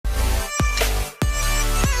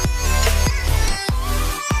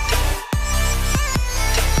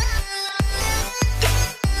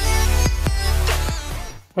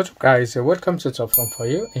What's up guys, welcome to Top Phone for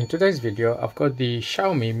You. In today's video I've got the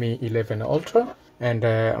Xiaomi Mi 11 Ultra and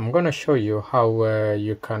I'm gonna show you how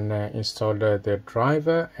you can install the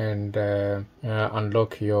driver and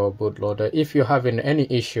unlock your bootloader. If you're having any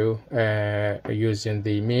issue using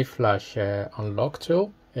the Mi Flash unlock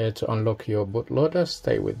tool to unlock your bootloader,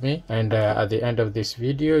 stay with me, and at the end of this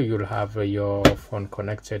video you'll have your phone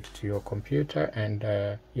connected to your computer and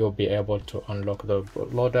you'll be able to unlock the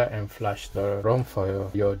bootloader and flash the ROM for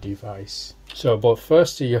your device. So but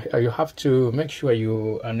first you have to make sure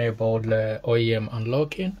you enable OEM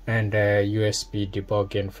unlocking and USB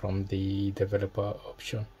debugging from the developer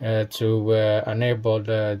option. To enable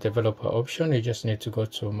the developer option, you just need to go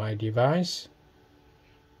to My Device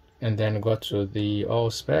and then go to the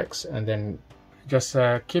all specs, and then just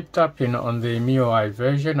keep tapping on the MIUI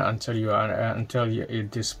version until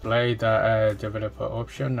it display that developer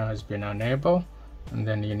option has been enabled, and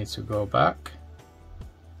then you need to go back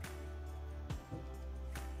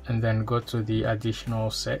and then go to the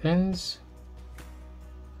additional settings,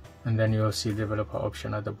 and then you'll see developer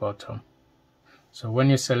option at the bottom. So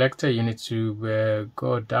when you select it, you need to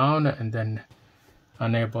go down and then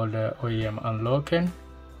enable the OEM unlocking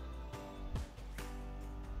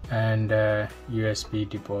and USB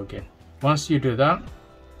debugging. Once you do that,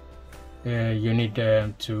 you need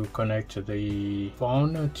to connect to the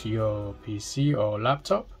phone to your PC or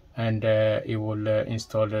laptop, and it will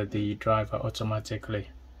install the driver automatically.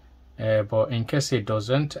 But in case it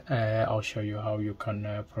doesn't, I'll show you how you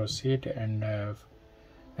can proceed and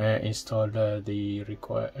install the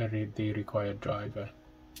required driver.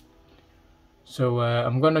 So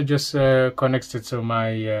I'm gonna just connect it to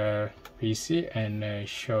my PC and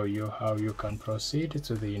show you how you can proceed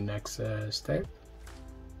to the next step.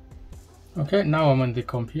 Okay, now I'm on the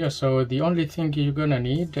computer. So the only thing you're gonna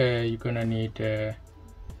need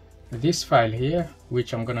this file here,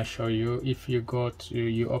 which I'm gonna show you. If you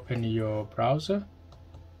open your browser,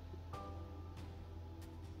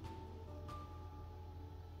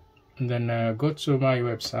 and then go to my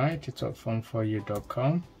website,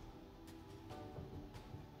 topphone4you.com.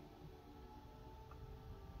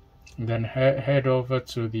 Then head over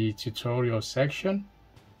to the tutorial section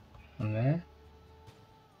on there,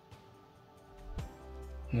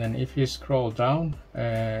 and then if you scroll down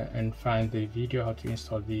and find the video how to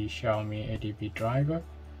install the Xiaomi ADB driver,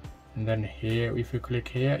 and then here if you click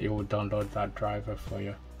here, it will download that driver for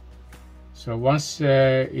you. So once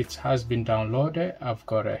it has been downloaded, I've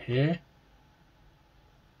got it here.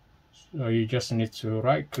 So you just need to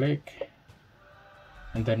right click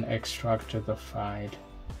and then extract the file,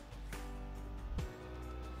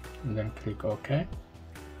 and then click OK.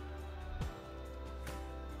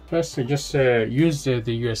 First, you just use the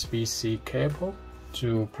USB-C cable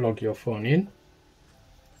to plug your phone in.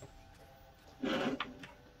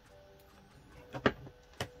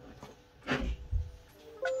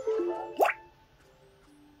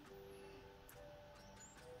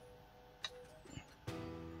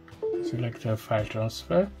 Select a file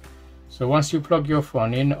transfer. So once you plug your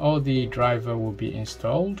phone in, all the driver will be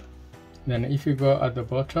installed. Then if you go at the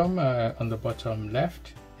bottom, on the bottom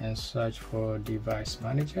left, and search for device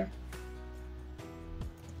manager,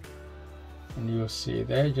 and you'll see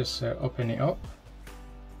there, just open it up.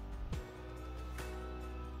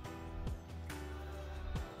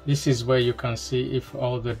 This is where you can see if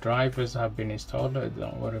all the drivers have been installed.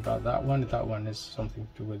 Don't worry about that one. That one is something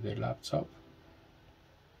to do with the laptop.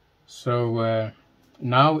 So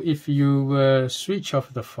now if you switch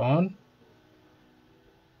off the phone,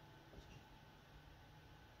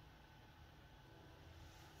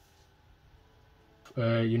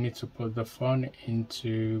 you need to put the phone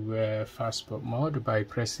into fastboot mode by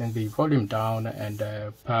pressing the volume down and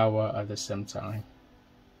power at the same time.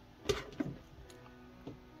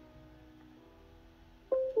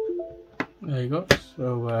 There you go.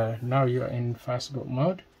 So now you're in fastboot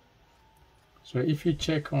mode. So if you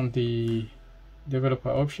check on the developer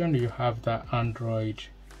option, you have that Android,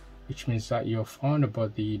 which means that your phone,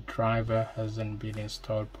 but the driver hasn't been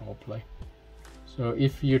installed properly. So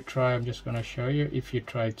if you try, I'm just going to show you, if you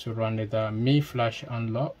try to run the Mi Flash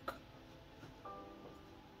Unlock,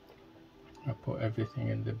 I'll put everything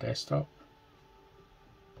in the desktop.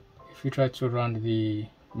 If you try to run the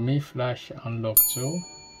Mi Flash Unlock tool,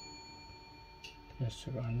 just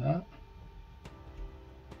to run that,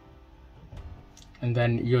 and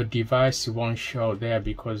then your device won't show there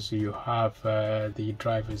because you have the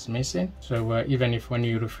drivers missing. So even if when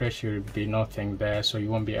you refresh, there will be nothing there, so you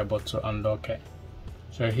won't be able to unlock it.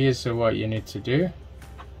 So here's what you need to do.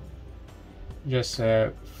 Just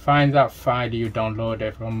find that file you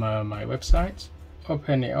downloaded from my website,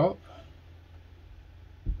 open it up,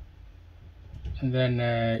 and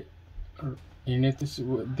then you need this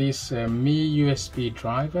Mi USB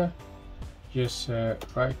driver. Just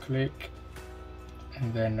right click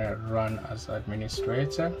and then run as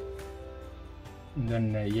administrator, and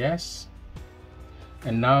then yes.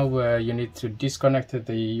 And now you need to disconnect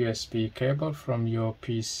the USB cable from your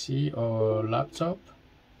PC or laptop,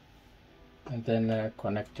 and then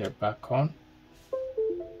connect it back on,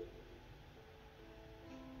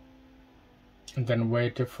 and then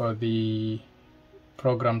wait for the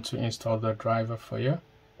program to install the driver for you.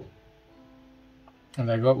 And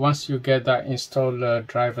then once you get that installed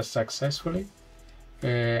driver successfully,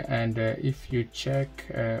 and if you check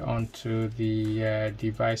onto the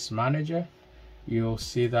device manager, you'll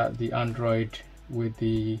see that the Android with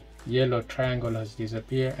the yellow triangle has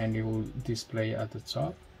disappeared and it will display at the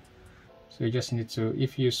top. So you just need to,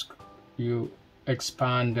 if you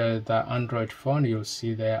expand the Android phone, you'll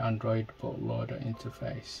see the Android bootloader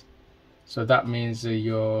interface. So that means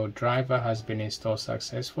your driver has been installed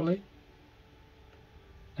successfully.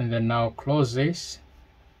 And then now close this.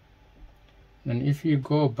 And if you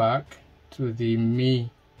go back to the Mi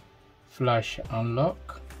Flash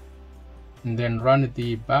Unlock, and then run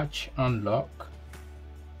the batch unlock,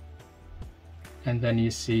 and then you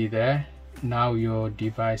see there, now your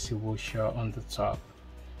device will show on the top.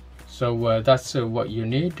 So that's what you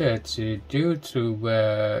need to do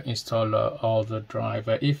to install all the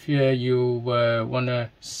driver. If you want to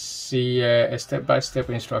see a step-by-step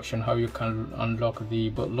instruction how you can unlock the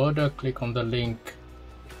bootloader, click on the link.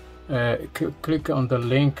 Click on the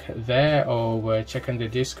link there, or check in the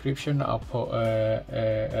description. I'll put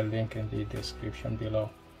a link in the description below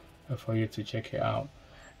for you to check it out.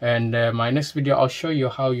 And my next video, I'll show you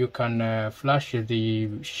how you can flash the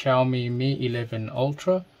Xiaomi Mi 11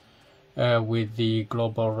 Ultra with the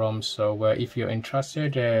global ROM. So if you're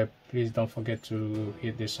interested, please don't forget to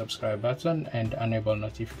hit the subscribe button and enable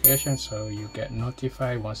notifications so you get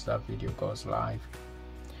notified once that video goes live.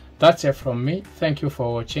 That's it from me. Thank you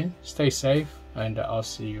for watching. Stay safe, and I'll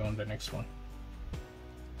see you on the next one.